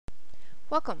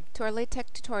Welcome to our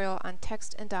LaTeX tutorial on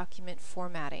text and document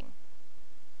formatting.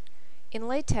 In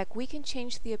LaTeX, we can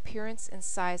change the appearance and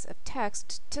size of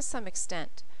text to some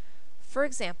extent. For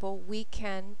example, we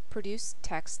can produce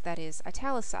text that is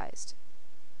italicized.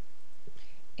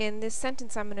 In this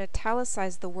sentence, I'm going to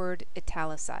italicize the word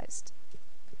italicized.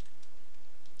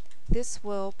 This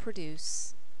will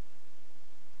produce,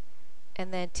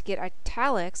 and then to get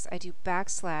italics, I do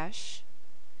backslash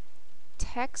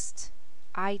text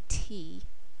IT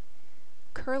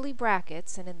curly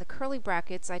brackets, and in the curly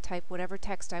brackets I type whatever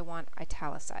text I want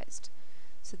italicized.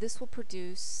 So this will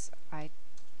produce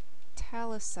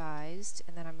italicized,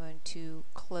 and then I'm going to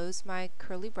close my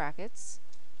curly brackets,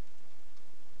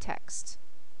 text.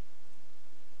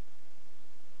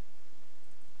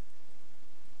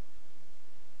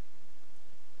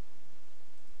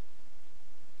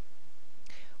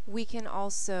 We can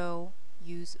also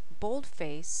use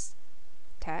boldface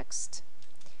text.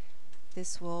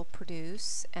 This will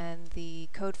produce, and the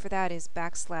code for that is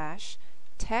backslash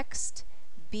text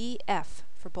BF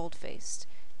for boldfaced,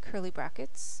 curly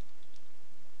brackets.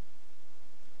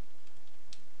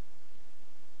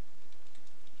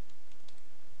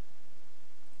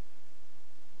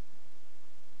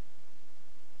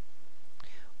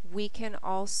 We can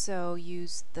also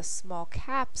use the small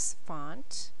caps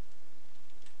font.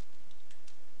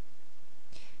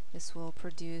 This will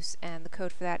produce, and the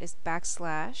code for that is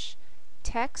backslash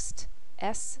text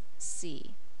SC,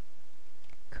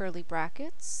 curly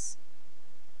brackets.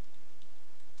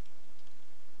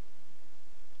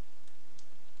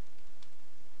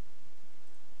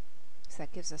 So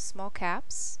that gives us small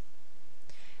caps.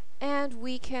 And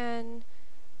we can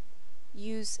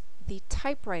use the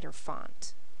typewriter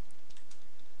font.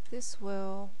 This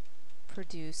will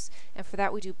produce, and for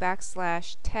that we do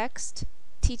backslash text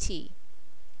TT.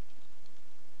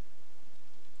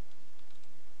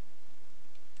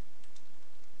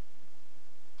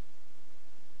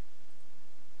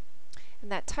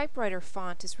 And that typewriter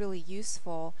font is really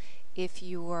useful if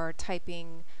you are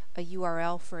typing a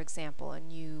URL, for example,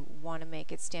 and you want to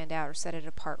make it stand out or set it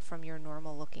apart from your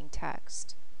normal looking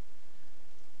text.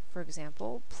 For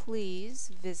example,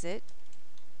 please visit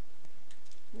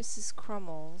Mrs.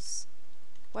 Crummel's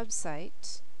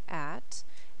website at,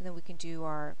 and then we can do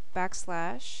our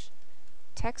backslash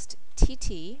text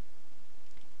TT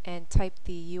and type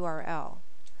the URL,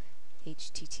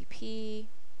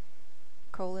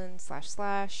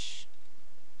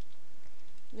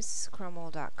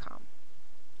 http://mrscrummel.com,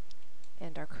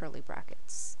 and our curly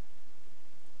brackets.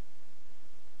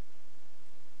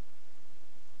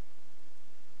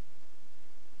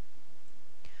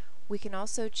 We can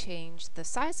also change the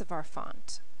size of our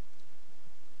font.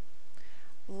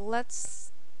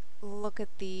 Let's look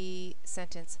at the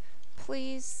sentence,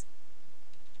 please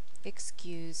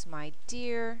excuse my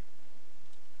dear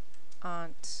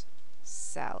Aunt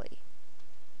Sally.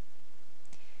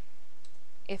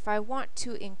 If I want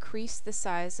to increase the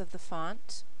size of the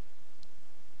font,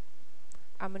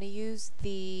 I'm going to use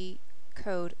the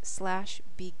code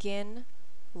 /begin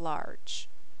large.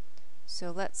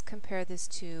 So let's compare this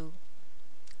to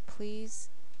please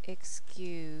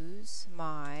excuse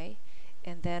my,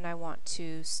 and then I want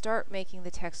to start making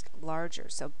the text larger.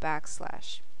 So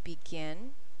backslash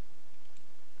begin,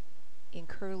 in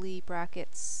curly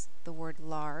brackets the word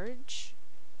large,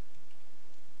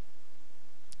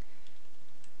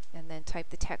 and then type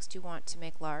the text you want to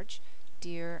make large,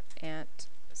 Dear Aunt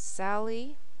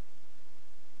Sally,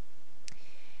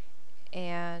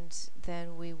 and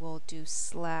then we will do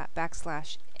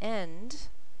backslash end,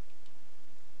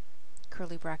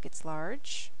 curly brackets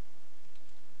large,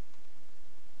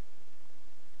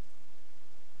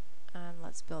 and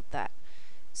let's build that.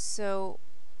 So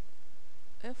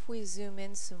if we zoom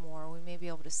in some more, we may be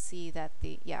able to see that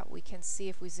we can see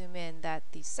if we zoom in that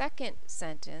the second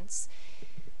sentence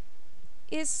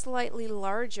is slightly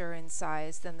larger in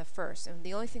size than the first, and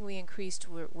the only thing we increased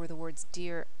were the words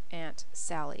Dear Aunt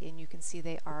Sally, and you can see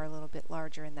they are a little bit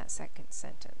larger in that second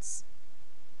sentence.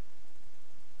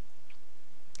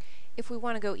 If we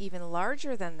want to go even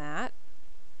larger than that,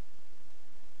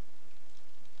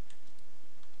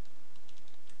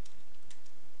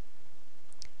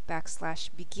 backslash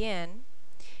begin,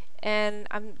 and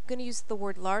I'm going to use the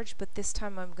word large, but this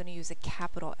time I'm going to use a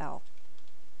capital L.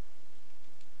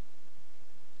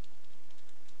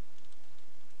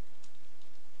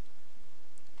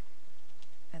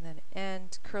 And then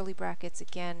end, curly brackets,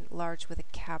 again large with a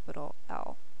capital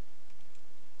L.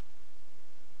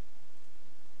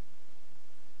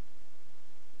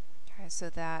 Okay, so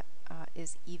that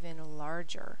is even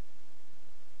larger.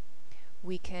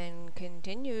 We can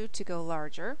continue to go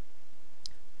larger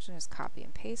So just copy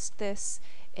and paste this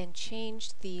and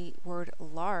change the word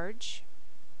large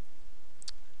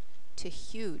to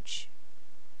huge.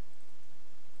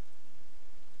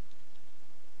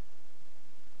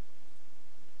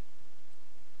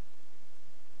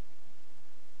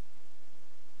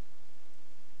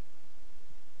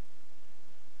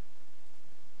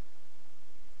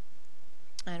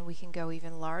 And we can go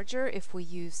even larger if we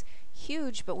use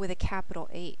huge but with a capital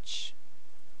H.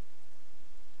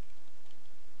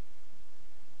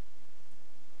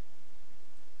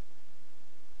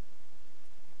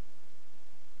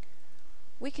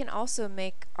 We can also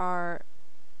make our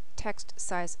text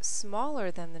size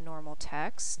smaller than the normal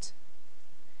text.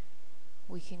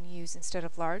 We can use, instead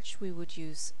of large, we would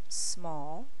use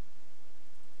small.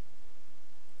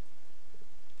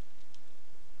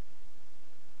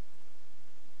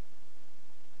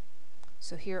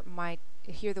 So here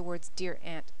the words Dear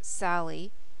Aunt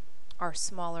Sally are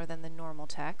smaller than the normal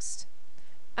text.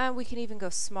 And we can even go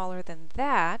smaller than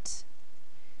that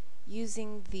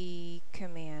using the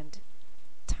command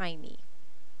tiny.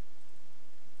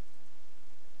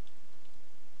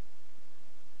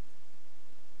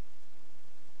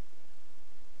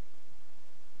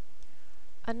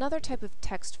 Another type of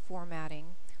text formatting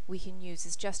we can use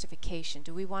is justification.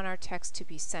 Do we want our text to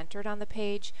be centered on the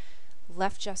page,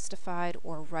 left justified,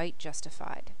 or right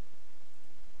justified?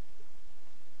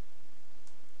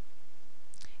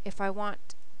 If I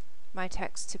want my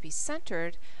text to be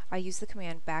centered, I use the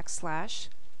command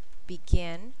 /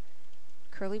 begin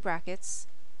curly brackets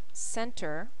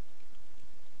center,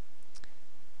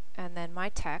 and then my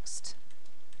text,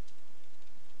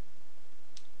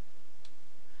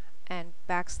 and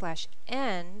 /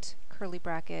 end curly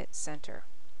bracket center.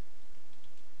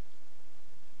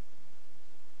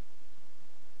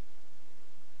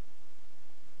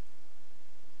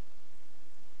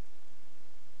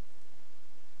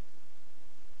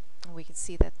 And we can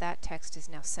see that that text is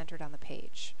now centered on the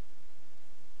page.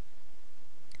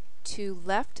 To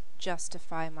left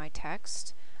justify my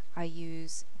text, I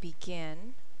use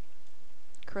begin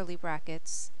curly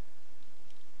brackets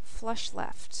flush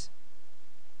left.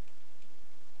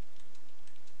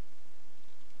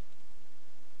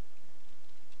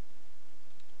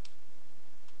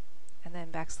 And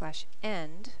then /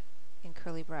 end in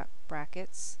curly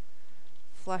brackets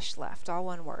flush left, all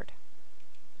one word.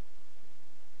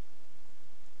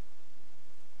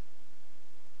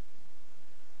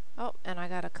 Oh, and I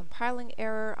got a compiling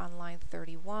error on line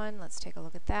 31. Let's take a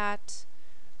look at that.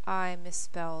 I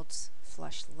misspelled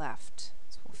flush left.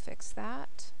 So we'll fix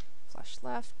that. Flush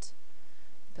left.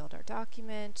 Build our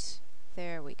document.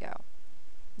 There we go.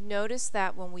 Notice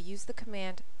that when we use the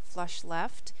command flush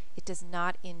left, it does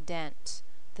not indent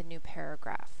the new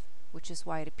paragraph, which is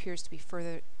why it appears to be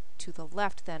further to the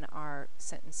left than our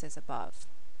sentences above.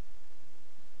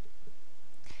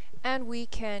 And we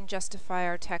can justify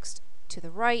our text to the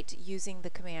right using the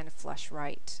command flush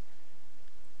right.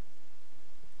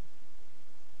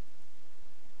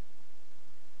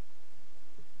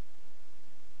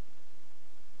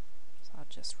 So I'll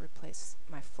just replace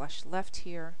my flush left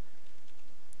here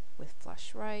with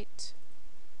flush right.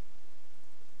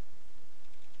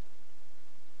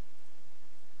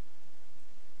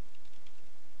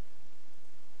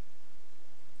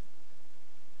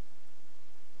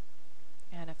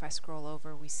 And if I scroll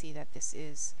over, we see that this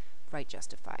is right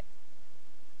justified.